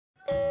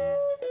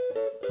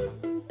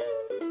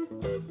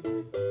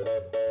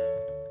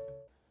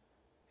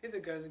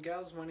guys and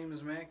gals, my name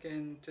is Mac,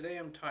 and today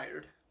I'm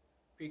tired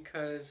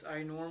because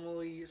I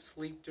normally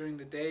sleep during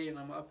the day and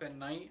I'm up at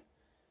night.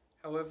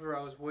 However,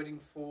 I was waiting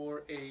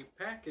for a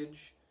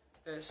package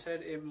that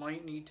said it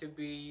might need to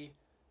be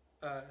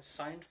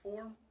signed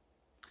for.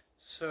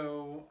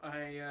 So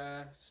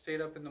I stayed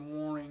up in the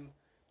morning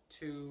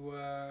to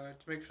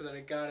make sure that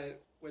I got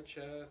it, which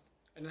I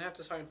didn't have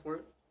to sign for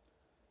it,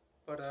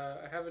 but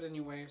I have it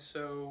anyway.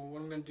 So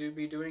what I'm going to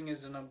be doing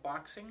is an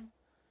unboxing.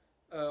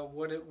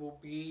 What it will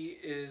be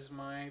is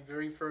my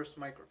very first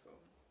microphone.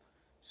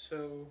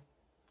 So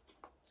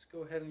let's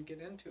go ahead and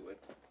get into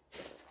it.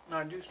 Now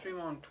I do stream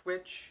on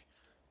Twitch,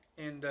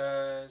 and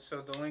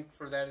so the link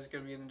for that is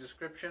going to be in the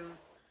description.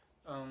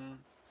 I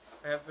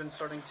have been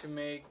starting to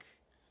make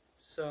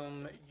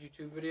some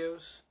YouTube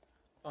videos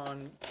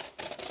on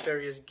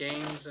various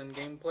games and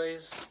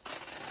gameplays.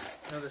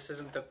 I know this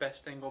isn't the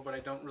best angle, but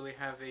I don't really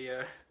have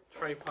a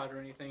tripod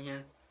or anything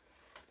here.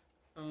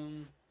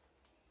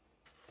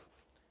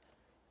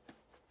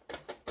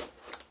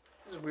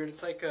 This is weird.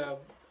 It's like a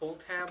pull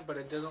tab, but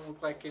it doesn't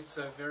look like it's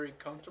a very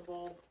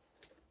comfortable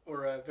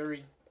or a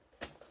very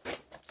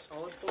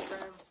solid pull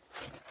tab.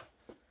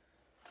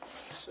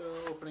 So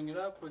opening it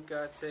up, we've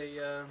got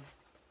a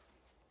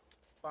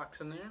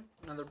box in there,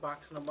 another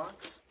box in a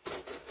box.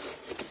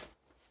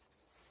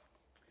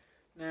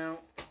 Now,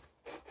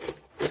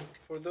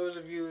 for those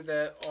of you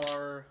that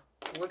are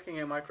looking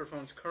at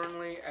microphones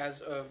currently,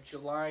 as of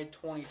July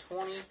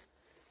 2020,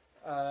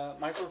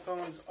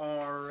 microphones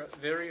are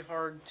very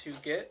hard to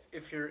get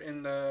if you're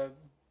in the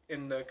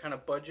kind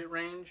of budget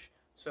range.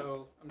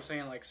 So I'm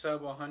saying like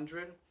sub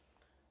 100,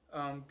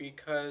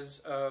 because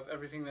of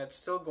everything that's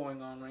still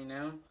going on right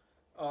now.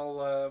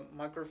 All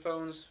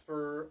microphones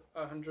for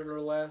 100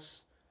 or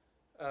less,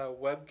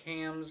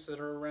 webcams that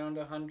are around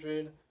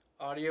 100,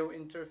 audio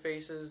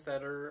interfaces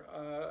that are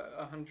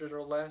 100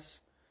 or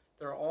less.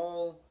 They're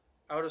all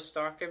out of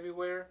stock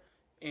everywhere,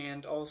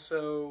 and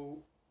also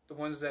the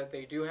ones that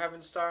they do have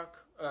in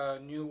stock,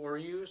 new or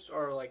used,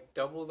 are like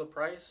double the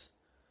price.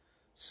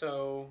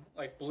 So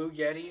like Blue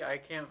Yeti, I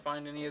can't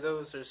find any of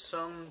those. There's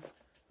some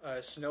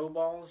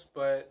snowballs,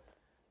 but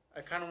I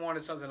kind of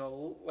wanted something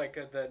like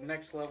the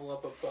next level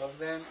up above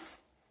them.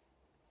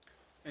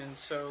 And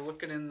so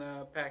looking in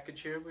the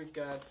package here, we've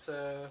got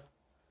a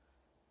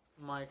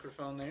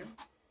microphone there,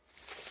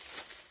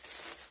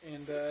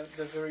 and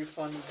the very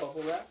fun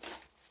bubble wrap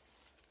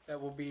that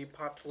will be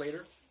popped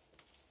later.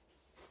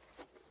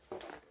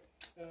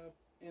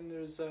 And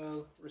there's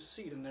a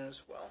receipt in there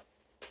as well.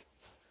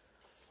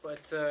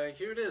 But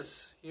here it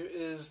is. Here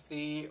is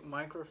the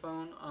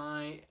microphone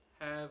I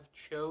have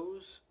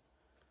chose.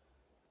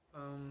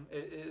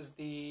 It is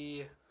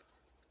the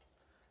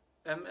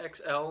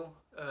MXL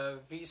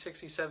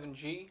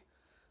V67G.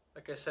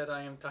 Like I said,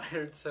 I am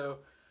tired, so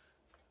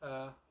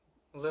a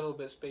little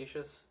bit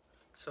spacious.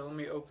 So let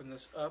me open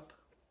this up.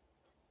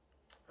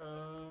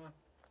 Let's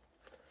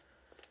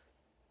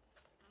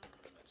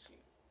see.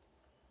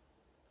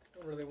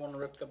 Don't really want to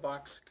rip the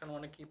box. Kind of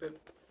want to keep it.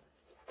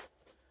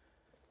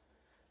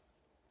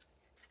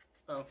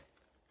 Oh,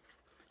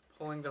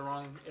 pulling the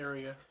wrong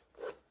area.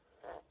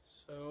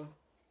 So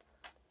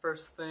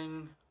first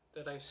thing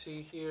that I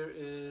see here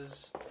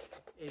is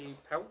a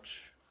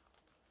pouch.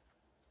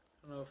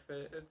 I don't know if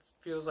it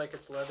feels like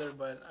it's leather,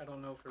 but I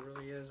don't know if it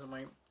really is. It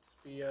might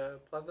just be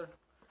pleather.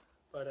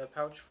 But a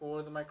pouch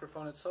for the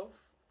microphone itself.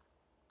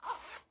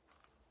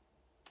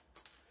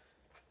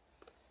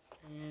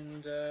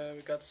 And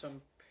we got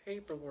some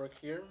paperwork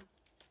here.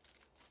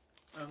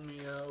 Let me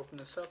open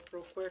this up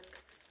real quick.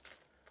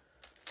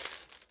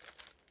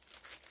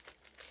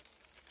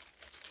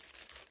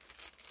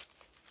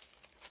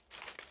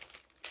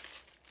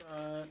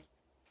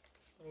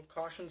 Little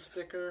caution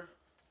sticker,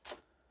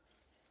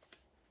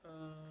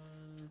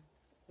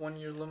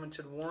 1-year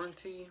limited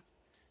warranty.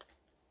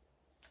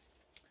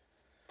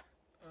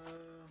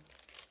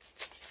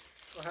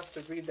 I'll have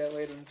to read that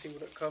later and see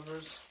what it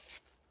covers.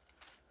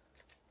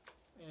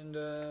 And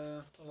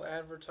a little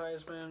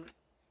advertisement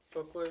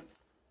booklet.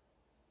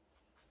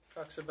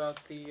 Talks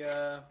about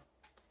the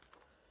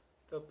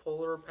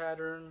polar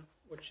pattern,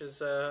 which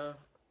is a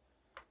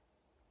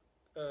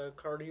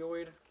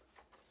cardioid.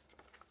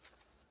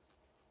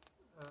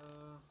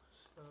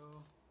 So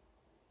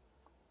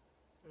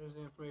there's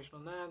the information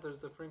on that.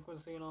 There's the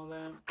frequency and all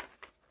that.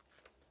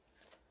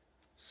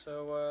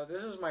 So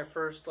this is my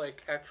first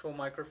like actual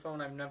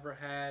microphone. I've never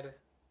had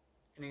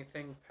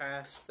anything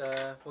past.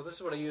 Well, this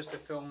is what I use to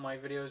film my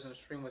videos and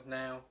stream with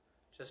now.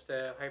 Just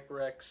a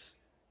HyperX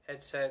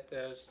headset,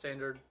 the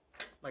standard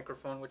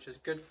microphone, which is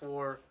good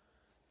for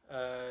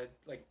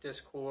like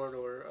Discord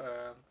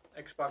or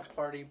Xbox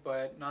Party,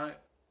 but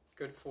not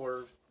good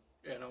for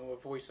a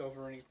voiceover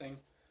or anything.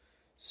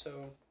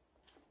 So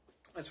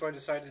that's why I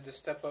decided to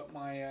step up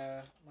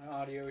my my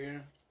audio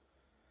here.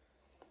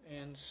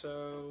 And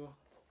so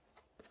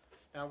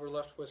now we're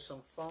left with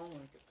some foam.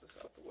 Let me get this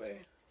out the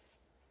way.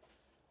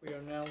 We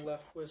are now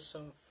left with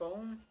some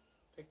foam.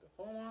 Take the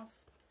foam off.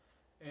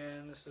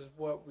 And this is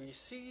what we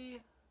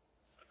see.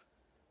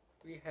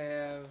 We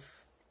have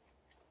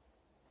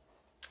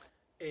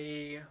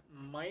a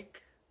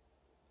mic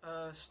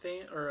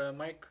stand or a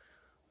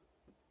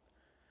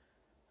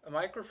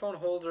microphone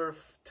holder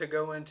to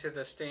go into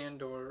the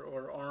stand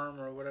or arm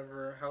or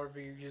whatever, however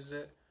you use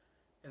it.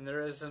 And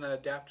there is an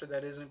adapter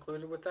that is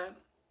included with that.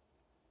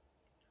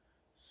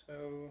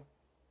 So,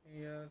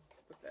 yeah,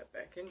 put that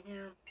back in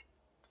here.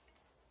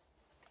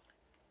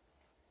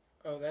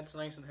 Oh, that's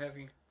nice and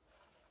heavy.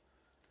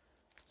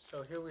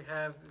 So here we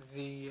have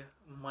the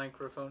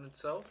microphone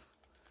itself,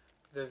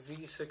 the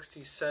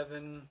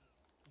V67G.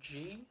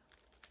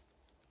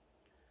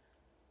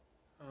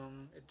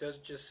 It does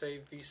just say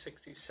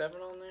V67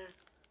 on there,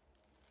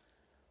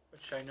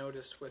 which I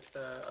noticed with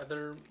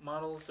other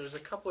models. There's a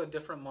couple of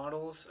different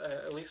models,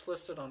 at least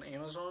listed on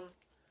Amazon.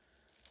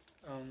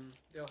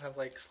 They'll have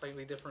like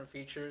slightly different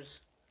features,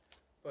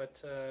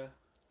 but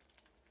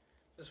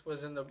this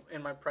was in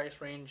my price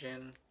range,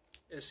 and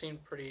it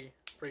seemed pretty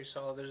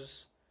solid.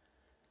 There's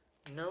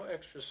no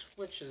extra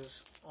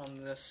switches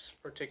on this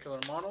particular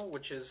model,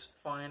 which is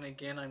fine.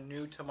 Again, I'm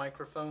new to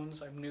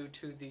microphones. I'm new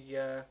to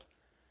the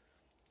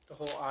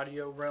whole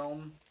audio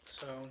realm,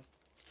 so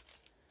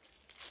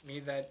me,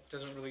 that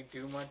doesn't really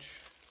do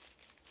much.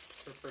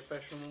 For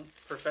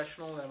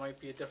professional, that might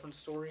be a different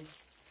story.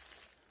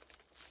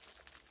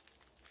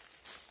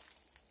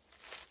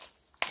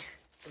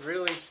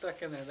 Really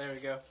stuck in there. There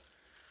we go.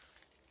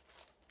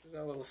 There's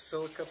that little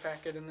silica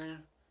packet in there.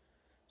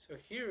 So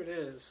here it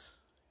is.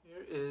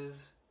 Here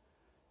is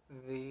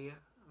the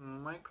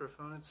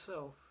microphone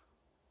itself.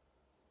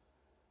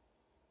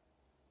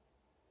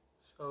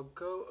 So I'll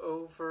go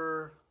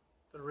over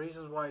the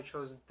reasons why I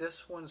chose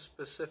this one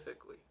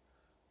specifically,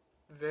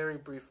 very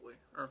briefly,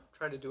 or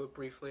try to do it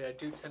briefly. I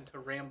do tend to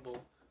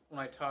ramble when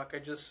I talk.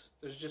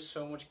 There's just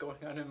so much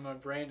going on in my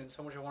brain and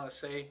so much I want to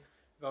say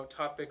about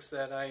topics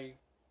that I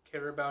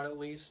care about, at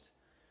least.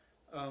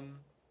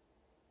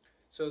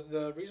 So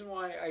the reason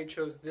why I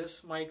chose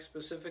this mic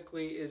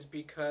specifically is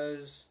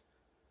because,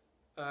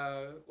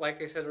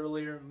 like I said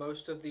earlier,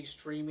 most of the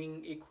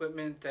streaming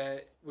equipment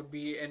that would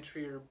be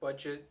entry or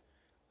budget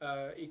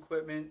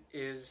equipment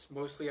is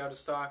mostly out of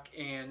stock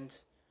and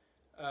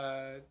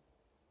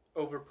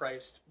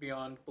overpriced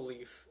beyond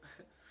belief.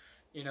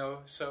 You know,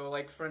 so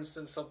like for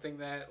instance, something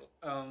that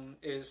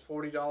is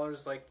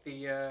 $40, like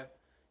the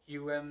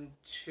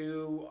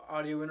UM2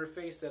 audio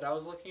interface that I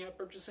was looking at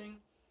purchasing,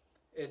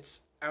 it's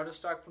out of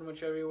stock pretty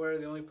much everywhere.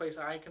 The only place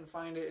I can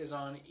find it is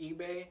on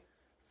eBay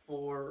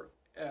for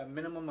a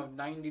minimum of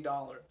 $90.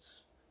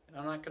 And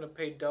I'm not going to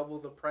pay double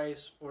the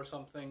price for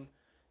something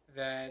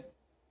that,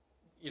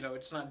 you know,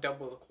 it's not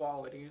double the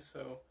quality.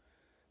 So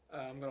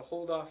I'm going to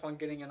hold off on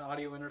getting an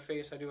audio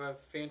interface. I do have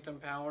phantom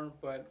power,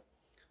 but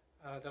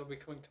that'll be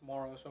coming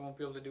tomorrow, so I won't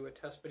be able to do a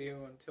test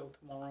video until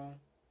tomorrow.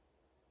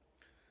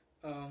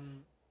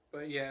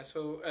 But yeah,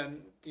 so,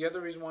 and the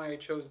other reason why I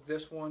chose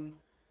this one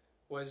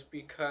was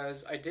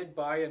because I did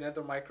buy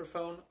another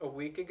microphone a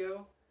week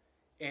ago,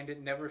 and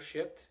it never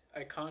shipped.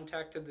 I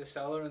contacted the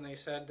seller, and they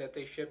said that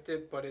they shipped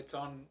it, but it's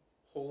on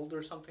hold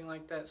or something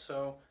like that,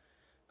 so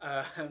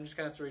I'm just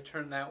going to have to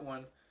return that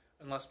one,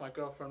 unless my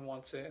girlfriend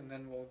wants it, and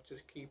then we'll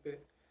just keep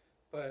it.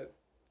 But,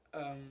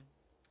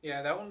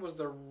 yeah, that one was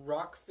the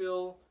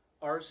Rockville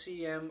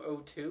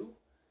RCM02,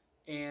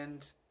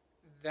 and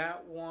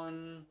that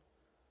one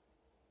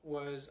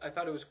was, I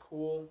thought it was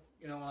cool,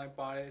 you know, when I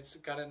bought it. It's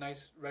got a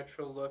nice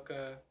retro look,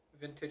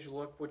 vintage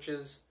look, which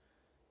is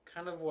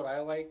kind of what I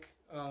like.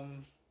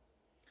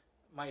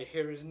 My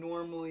hair is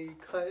normally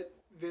cut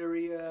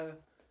very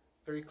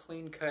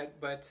clean cut,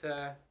 but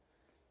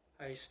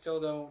I still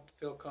don't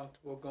feel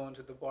comfortable going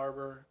to the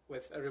barber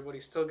with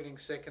everybody still getting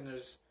sick, and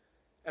there's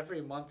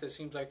every month it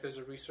seems like there's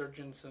a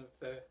resurgence of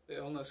the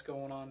illness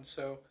going on,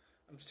 so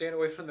I'm staying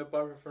away from the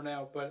barber for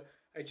now. But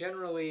I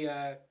generally,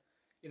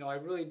 you know, I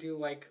really do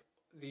like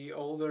the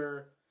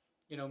older,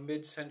 you know,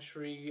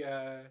 mid-century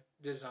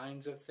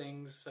designs of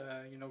things,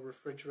 you know,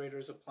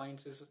 refrigerators,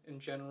 appliances in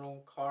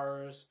general,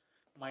 cars,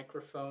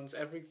 microphones,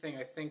 everything.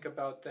 I think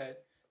about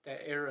that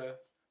era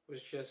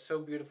was just so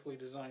beautifully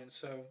designed.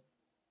 So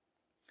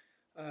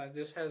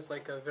this has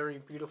like a very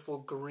beautiful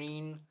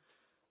green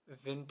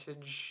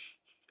vintage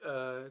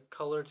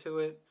color to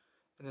it,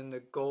 and then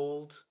the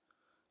gold,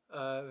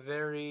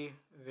 very,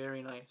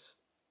 very nice.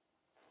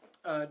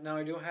 Now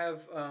I do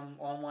have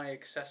all my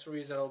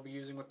accessories that I'll be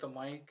using with the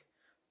mic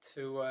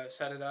to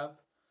set it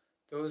up.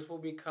 Those will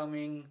be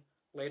coming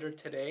later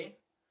today.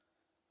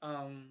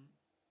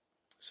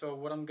 So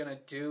what I'm going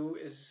to do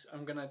is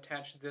I'm going to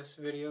attach this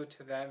video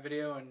to that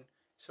video, and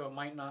so it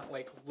might not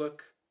like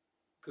look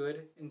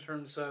good in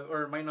terms of,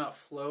 or it might not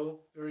flow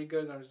very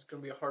good. There's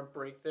going to be a hard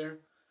break there.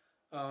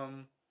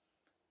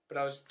 But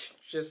I was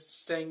just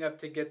staying up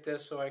to get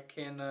this so I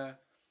can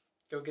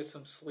go get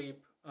some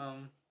sleep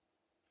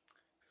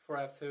before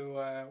I have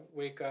to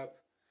wake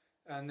up,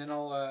 and then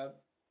I'll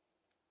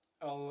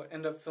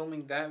end up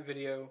filming that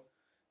video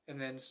and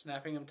then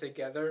snapping them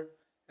together.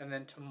 And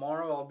then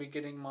tomorrow I'll be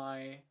getting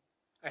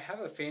I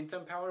have a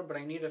phantom power, but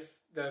I need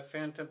the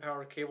phantom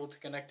power cable to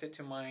connect it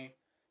to my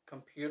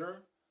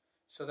computer.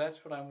 So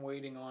that's what I'm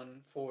waiting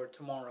on for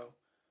tomorrow.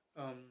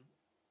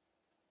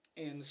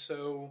 And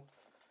so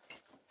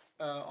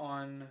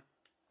on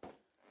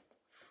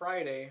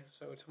Friday,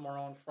 so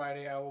tomorrow on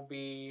Friday, I will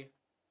be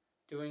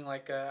doing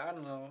like a, I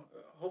don't know,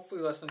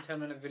 hopefully less than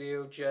 10-minute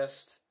video,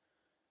 just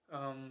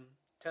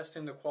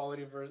testing the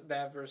quality of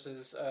that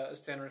versus a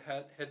standard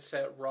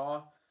headset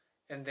raw,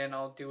 and then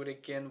I'll do it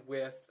again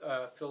with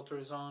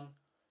filters on.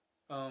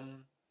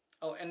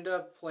 I'll end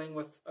up playing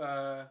with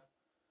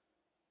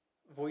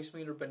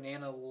Voicemeeter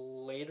Banana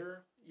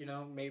later,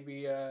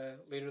 maybe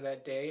later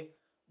that day.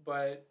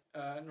 But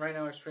right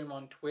now I stream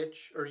on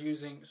Twitch,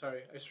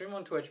 I stream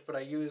on Twitch, but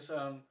I use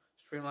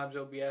Streamlabs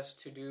OBS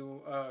to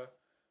do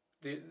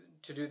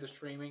the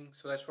streaming.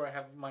 So that's where I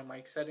have my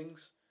mic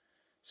settings.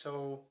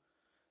 So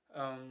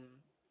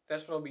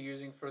that's what I'll be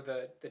using for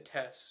the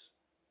tests.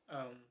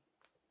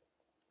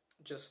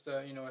 Just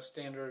a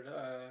standard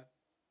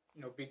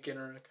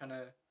beginner kind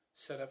of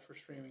setup for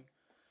streaming.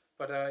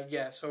 But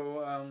yeah,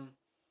 so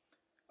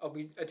I'll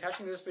be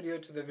attaching this video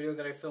to the video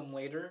that I film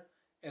later,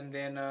 and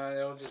then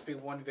it'll just be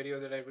one video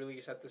that I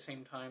release at the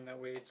same time. That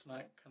way it's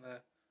not kind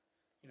of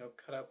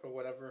cut up or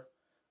whatever.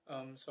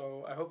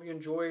 So I hope you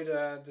enjoyed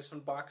this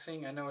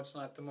unboxing. I know it's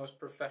not the most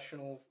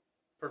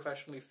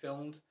professionally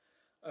filmed.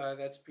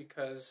 That's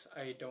because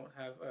I don't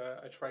have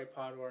a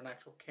tripod or an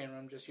actual camera.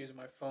 I'm just using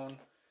my phone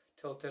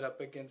tilted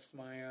up against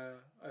my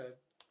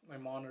my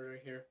monitor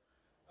here.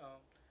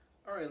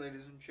 Alright,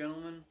 ladies and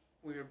gentlemen,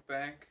 we are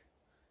back.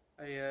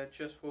 I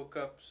just woke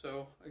up,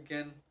 so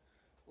again,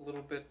 a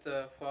little bit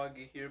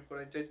foggy here, but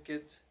I did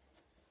get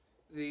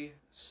the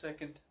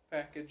second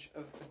package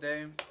of the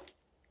day.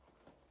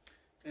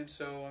 And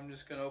so I'm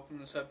just going to open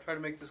this up, try to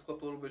make this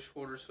clip a little bit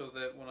shorter so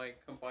that when I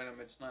combine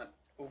them it's not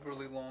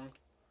overly long.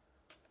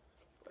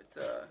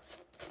 But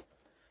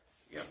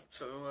yeah,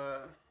 so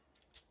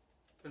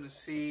going to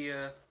see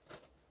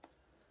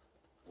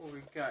what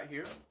we've got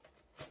here.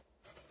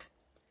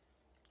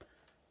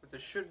 What there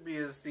should be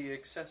is the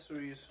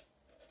accessories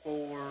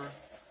for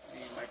the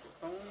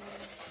microphone,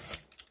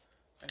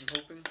 I'm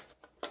hoping.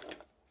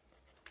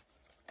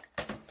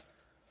 And,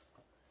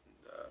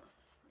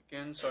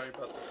 again, sorry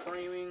about the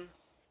framing.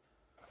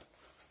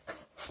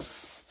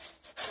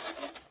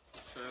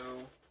 So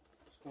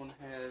this one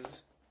has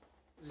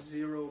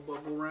 0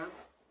 bubble wrap.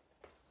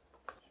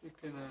 So you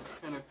can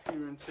kind of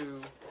peer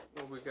into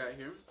what we got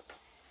here.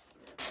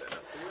 Get that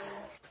out the way.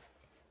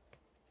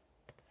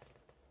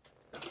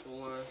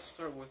 We'll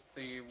start with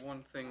the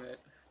one thing that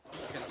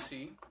you can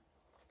see,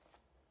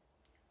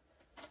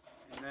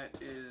 and that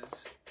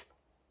is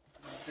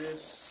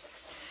this.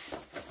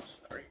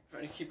 Sorry,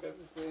 trying to keep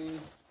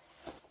everything.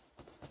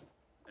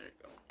 There you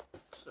go.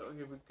 So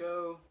here we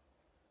go.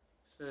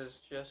 It says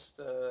just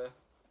you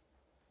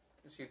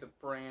can see the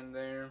brand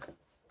there.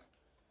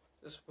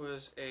 This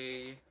was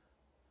I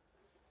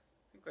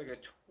think like a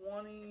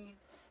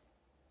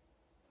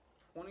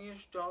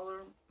 $20-ish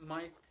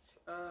mic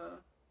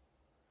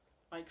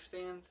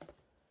stand.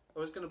 I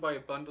was going to buy a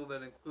bundle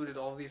that included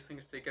all these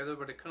things together,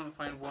 but I couldn't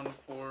find one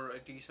for a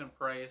decent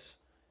price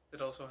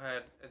that also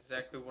had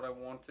exactly what I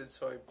wanted,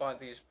 so I bought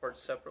these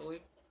parts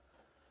separately.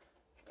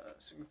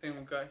 Second thing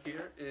we've got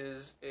here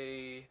is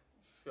a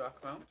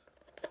shock mount.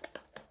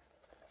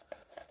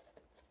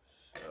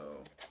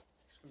 So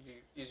it's going to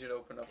be easier to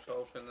open up, so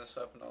I'll open this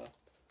up and I'll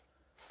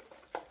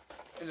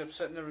end up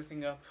setting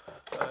everything up,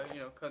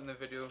 cutting the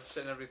video,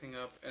 setting everything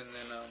up, and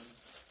then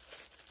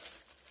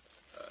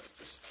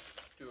just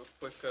do a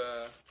quick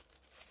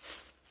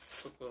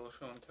little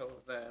show and tell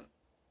of that.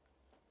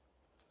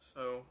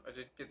 So I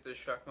did get the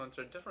shock mounts.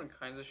 There are different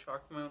kinds of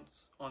shock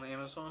mounts on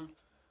Amazon.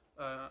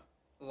 A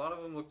lot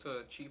of them looked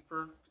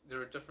cheaper.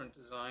 They're a different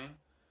design.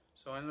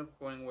 So I ended up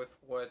going with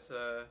what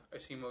I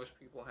see most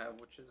people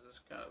have, which is this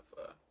kind of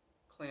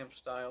clamp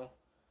style.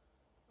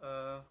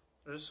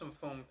 There's some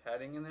foam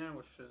padding in there,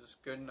 which is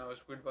good, and I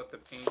was worried about the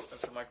paint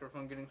of the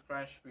microphone getting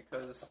scratched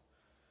because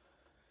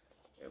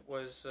it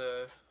was,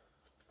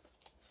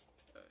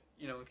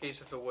 in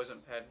case if it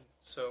wasn't padded.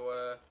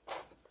 So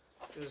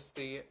here's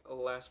the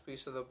last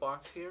piece of the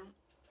box here.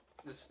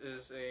 This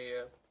is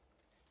a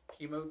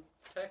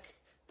Chemotech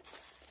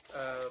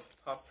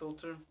pop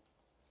filter.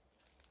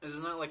 This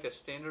is not like a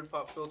standard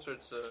pop filter,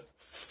 it's a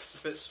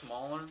bit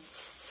smaller.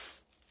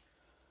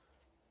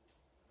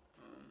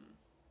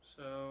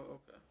 So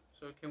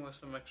it came with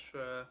some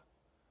extra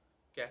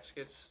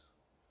gaskets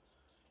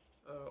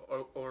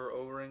or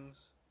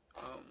O-rings.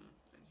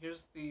 And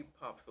here's the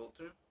pop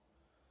filter.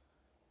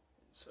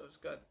 So it's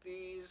got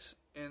these,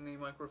 and the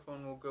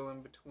microphone will go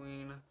in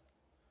between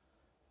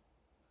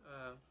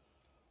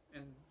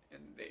and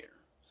there.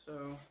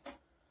 So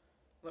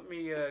let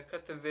me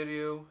cut the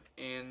video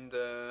and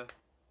go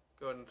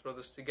ahead and throw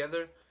this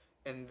together,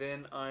 and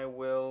then I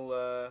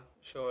will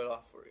show it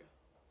off for you.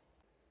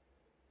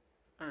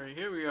 Alright,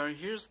 here we are.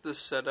 Here's the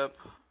setup.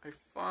 I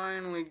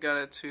finally got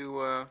it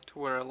to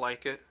where I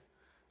like it.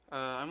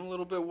 I'm a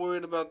little bit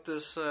worried about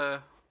this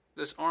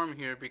this arm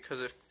here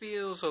because it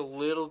feels a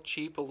little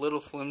cheap, a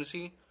little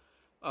flimsy.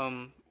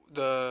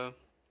 The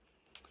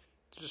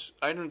just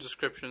item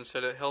description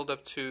said it held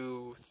up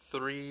to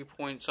 3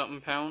 point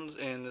something pounds,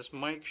 and this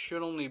mic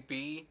should only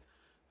be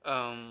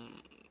a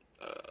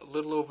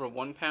little over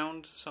 1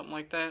 pound, something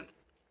like that,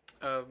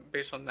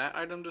 based on that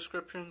item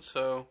description.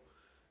 So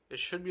it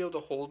should be able to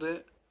hold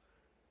it.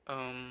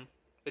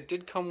 It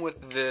did come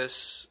with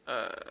this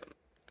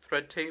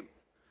thread tape,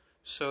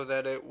 so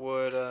that it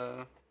would.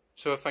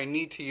 So if I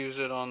need to use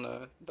it on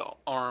the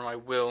arm, I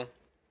will.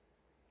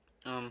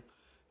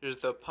 There's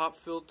the pop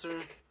filter,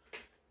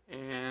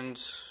 and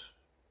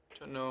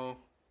don't know,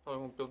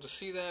 probably won't be able to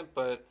see that,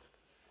 but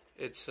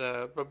it's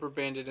rubber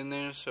banded in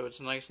there, so it's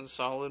nice and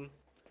solid.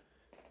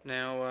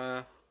 Now,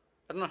 I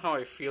don't know how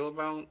I feel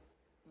about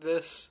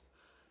this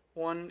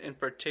one in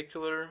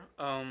particular.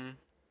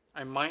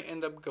 I might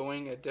end up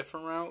going a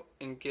different route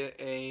and get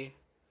a.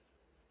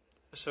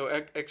 So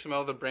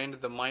XML, the brand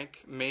of the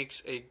mic,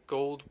 makes a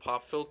gold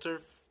pop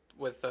filter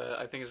with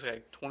I think it's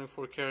like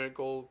 24 karat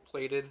gold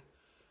plated,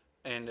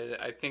 and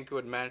I think it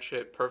would match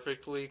it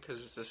perfectly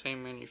because it's the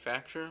same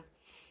manufacturer.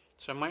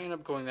 So I might end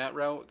up going that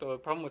route. The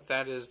problem with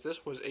that is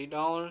this was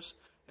 $8,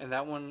 and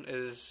that one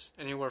is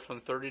anywhere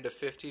from $30 to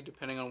 $50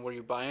 depending on where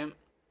you buy it.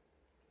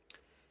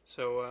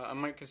 So I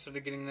might consider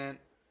getting that.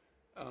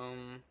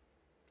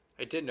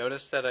 I did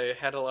notice that I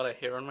had a lot of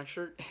hair on my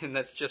shirt, and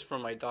that's just for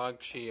my dog.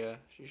 She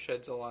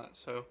sheds a lot,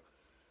 so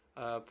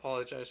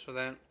apologize for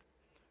that.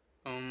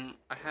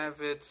 I have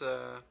it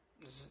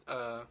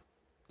not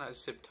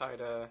zip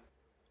tied,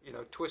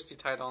 twisty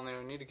tied on there.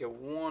 I need to get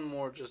one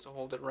more just to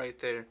hold it right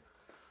there.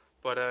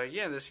 But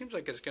yeah, this seems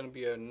like it's going to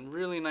be a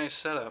really nice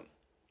setup.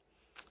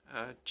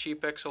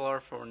 Cheap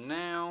XLR for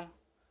now.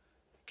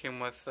 Came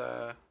with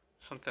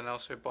something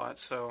else I bought,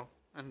 so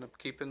I ended up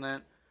keeping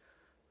that.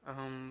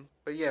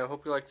 But yeah, I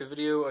hope you liked the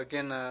video.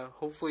 Again,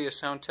 hopefully a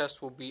sound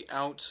test will be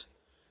out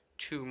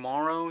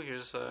tomorrow.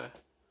 Here's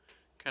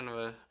kind of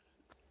a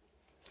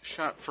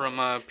shot from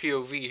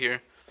POV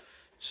here.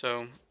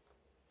 So,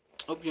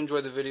 hope you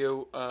enjoyed the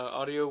video.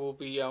 Audio will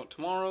be out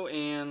tomorrow,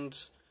 and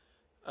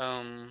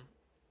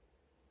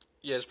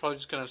yeah, it's probably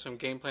just gonna have some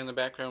gameplay in the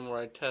background where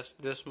I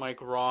test this mic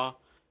raw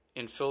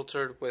and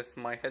filtered with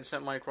my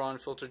headset mic raw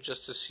and filtered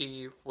just to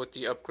see what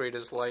the upgrade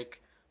is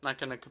like. I'm not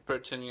going to compare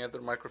it to any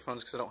other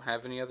microphones because I don't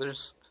have any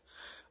others.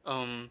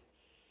 But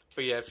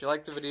yeah, if you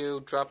like the video,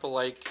 drop a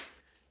like.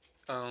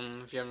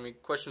 If you have any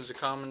questions or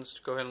comments,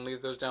 go ahead and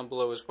leave those down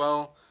below as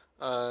well.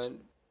 I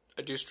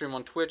do stream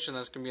on Twitch, and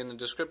that's going to be in the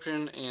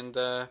description. And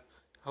I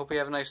hope you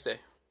have a nice day.